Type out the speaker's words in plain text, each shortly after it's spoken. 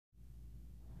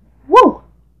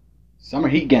Summer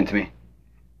heat getting to me.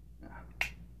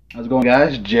 How's it going,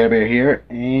 guys? Bear here,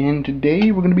 and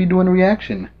today we're going to be doing a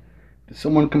reaction to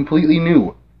someone completely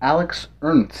new,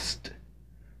 Ernst.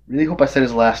 Really hope I said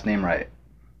his last name right.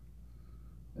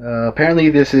 Apparently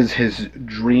this is his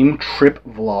dream trip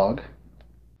vlog.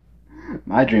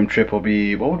 My dream trip will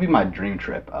be, what would be my dream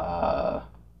trip?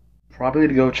 Probably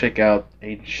to go check out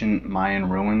ancient Mayan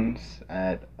ruins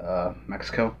at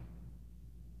Mexico.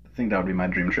 I think that would be my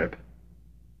dream trip.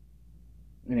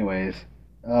 Anyways,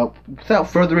 without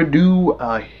further ado,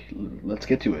 let's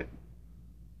get to it.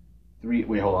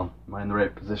 Wait, hold on. Am I in the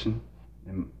right position?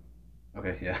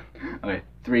 Okay, yeah. Okay,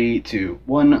 3, 2,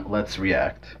 1, let's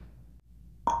react.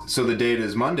 So the date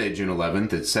is Monday, June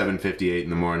 11th. It's 7:58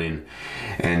 in the morning,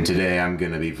 and today I'm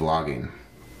gonna be vlogging.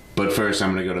 But first,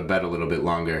 I'm gonna go to bed a little bit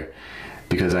longer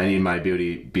because I need my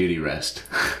beauty rest.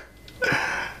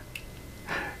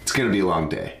 It's gonna be a long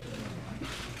day.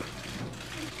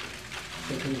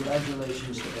 So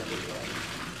congratulations to everybody.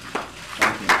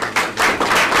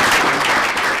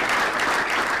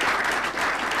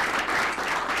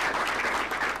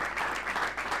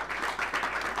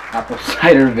 Apple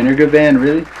cider vinegar band,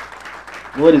 really?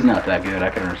 Well, it is not that good. I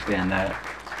can understand that.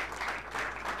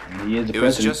 And he is the It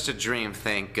was president. just a dream,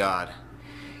 thank God.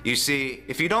 You see,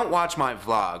 if you don't watch my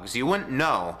vlogs, you wouldn't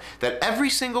know that every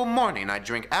single morning I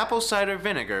drink apple cider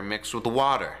vinegar mixed with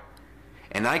water.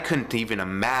 And I couldn't even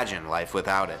imagine life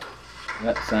without it.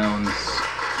 That sounds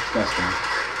disgusting.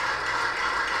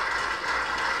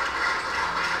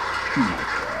 Oh my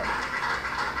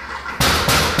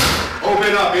God.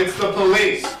 Open up, it's the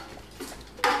police!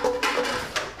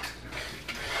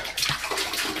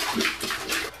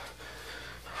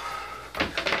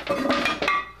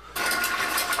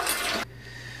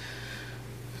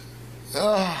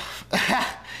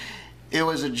 It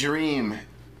was a dream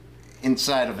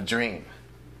inside of a dream.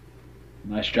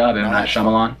 Nice job, M. Night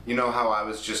Shyamalan. You know how I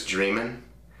was just dreaming?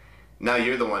 Now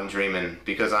you're the one dreaming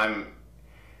because I'm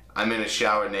in a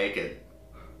shower naked.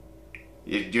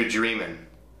 You're dreaming.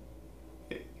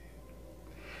 I'm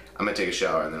gonna take a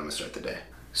shower and then I'm gonna start the day.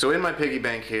 So in my piggy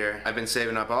bank here, I've been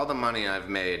saving up all the money I've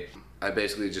made. I've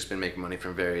basically just been making money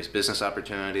from various business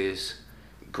opportunities,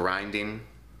 grinding.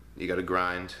 You gotta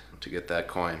grind to get that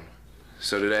coin.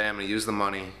 So today I'm gonna use the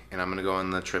money and I'm gonna go on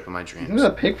the trip of my dreams. Isn't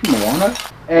that a pig from Moana?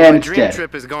 And My it's dream dead.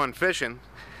 trip is going fishing.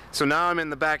 So now I'm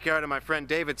in the backyard of my friend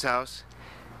David's house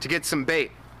to get some bait.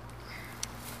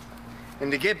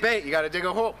 And to get bait, you gotta dig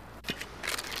a hole.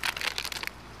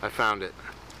 I found it.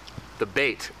 The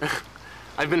bait.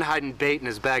 I've been hiding bait in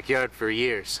his backyard for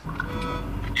years.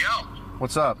 Yo,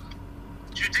 What's up?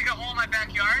 did you dig a hole in my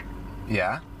backyard?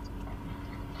 Yeah?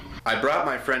 I brought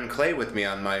my friend Clay with me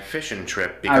on my fishing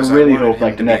trip I because really wanted hope him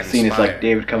like the to be next scene is like inspired.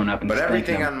 David coming up and But spanking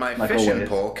everything him, on my like fishing always.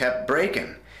 pole kept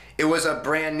breaking. It was a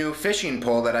brand new fishing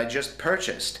pole that I just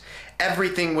purchased.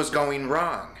 Everything was going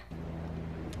wrong.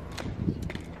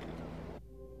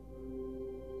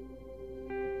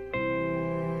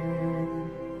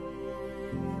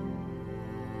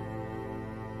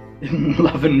 In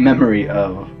love and memory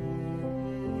of.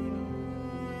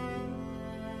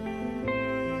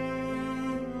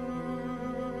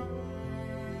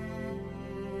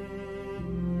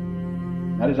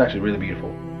 That is actually really beautiful.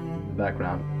 The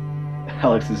background.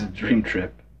 Alex's dream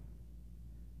trip.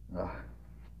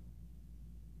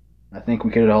 I think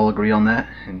we could all agree on that,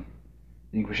 and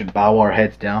I think we should bow our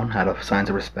heads down out of signs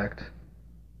of respect.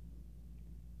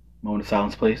 Moment of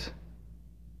silence, please.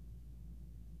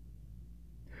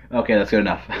 Okay, that's good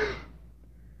enough.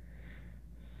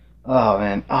 Oh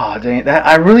man, oh dang it!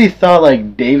 I really thought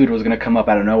like David was gonna come up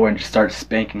out of nowhere and just start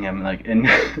spanking him, like in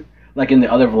like in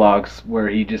the other vlogs where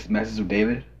he just messes with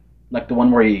David, like the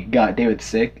one where he got David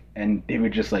sick and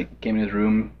David just like came in his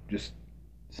room, just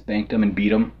spanked him and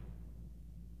beat him.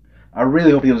 I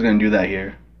really hope he was gonna do that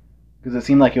here, because it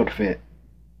seemed like it would fit.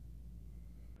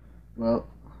 Well,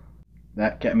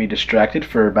 that kept me distracted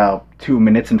for about 2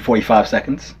 minutes and 45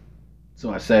 seconds.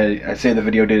 So I say the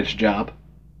video did its job.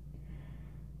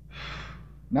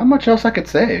 Not much else I could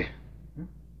say.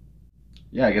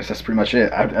 Yeah, I guess that's pretty much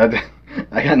it.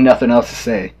 I got nothing else to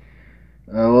say.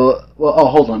 Oh,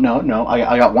 hold on. No,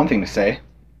 I got one thing to say.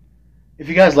 If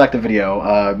you guys liked the video,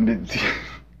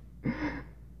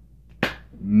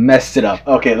 messed it up.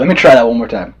 Okay, let me try that one more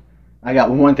time. I got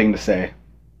one thing to say.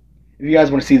 If you guys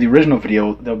want to see the original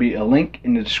video, there'll be a link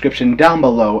in the description down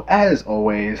below, as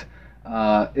always.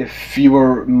 If you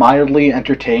were mildly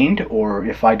entertained, or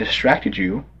if I distracted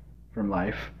you from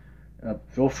life,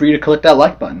 feel free to click that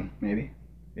like button, maybe.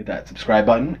 Hit that subscribe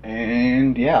button,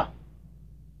 and yeah.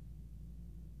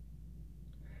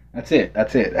 That's it.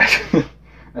 That's it.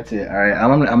 That's it. All right,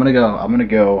 I'm gonna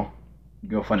go.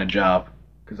 Go find a job,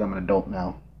 because I'm an adult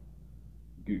now.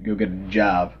 Go get a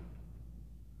job.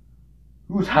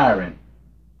 Who's hiring?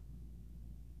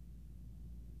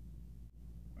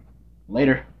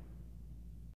 Later.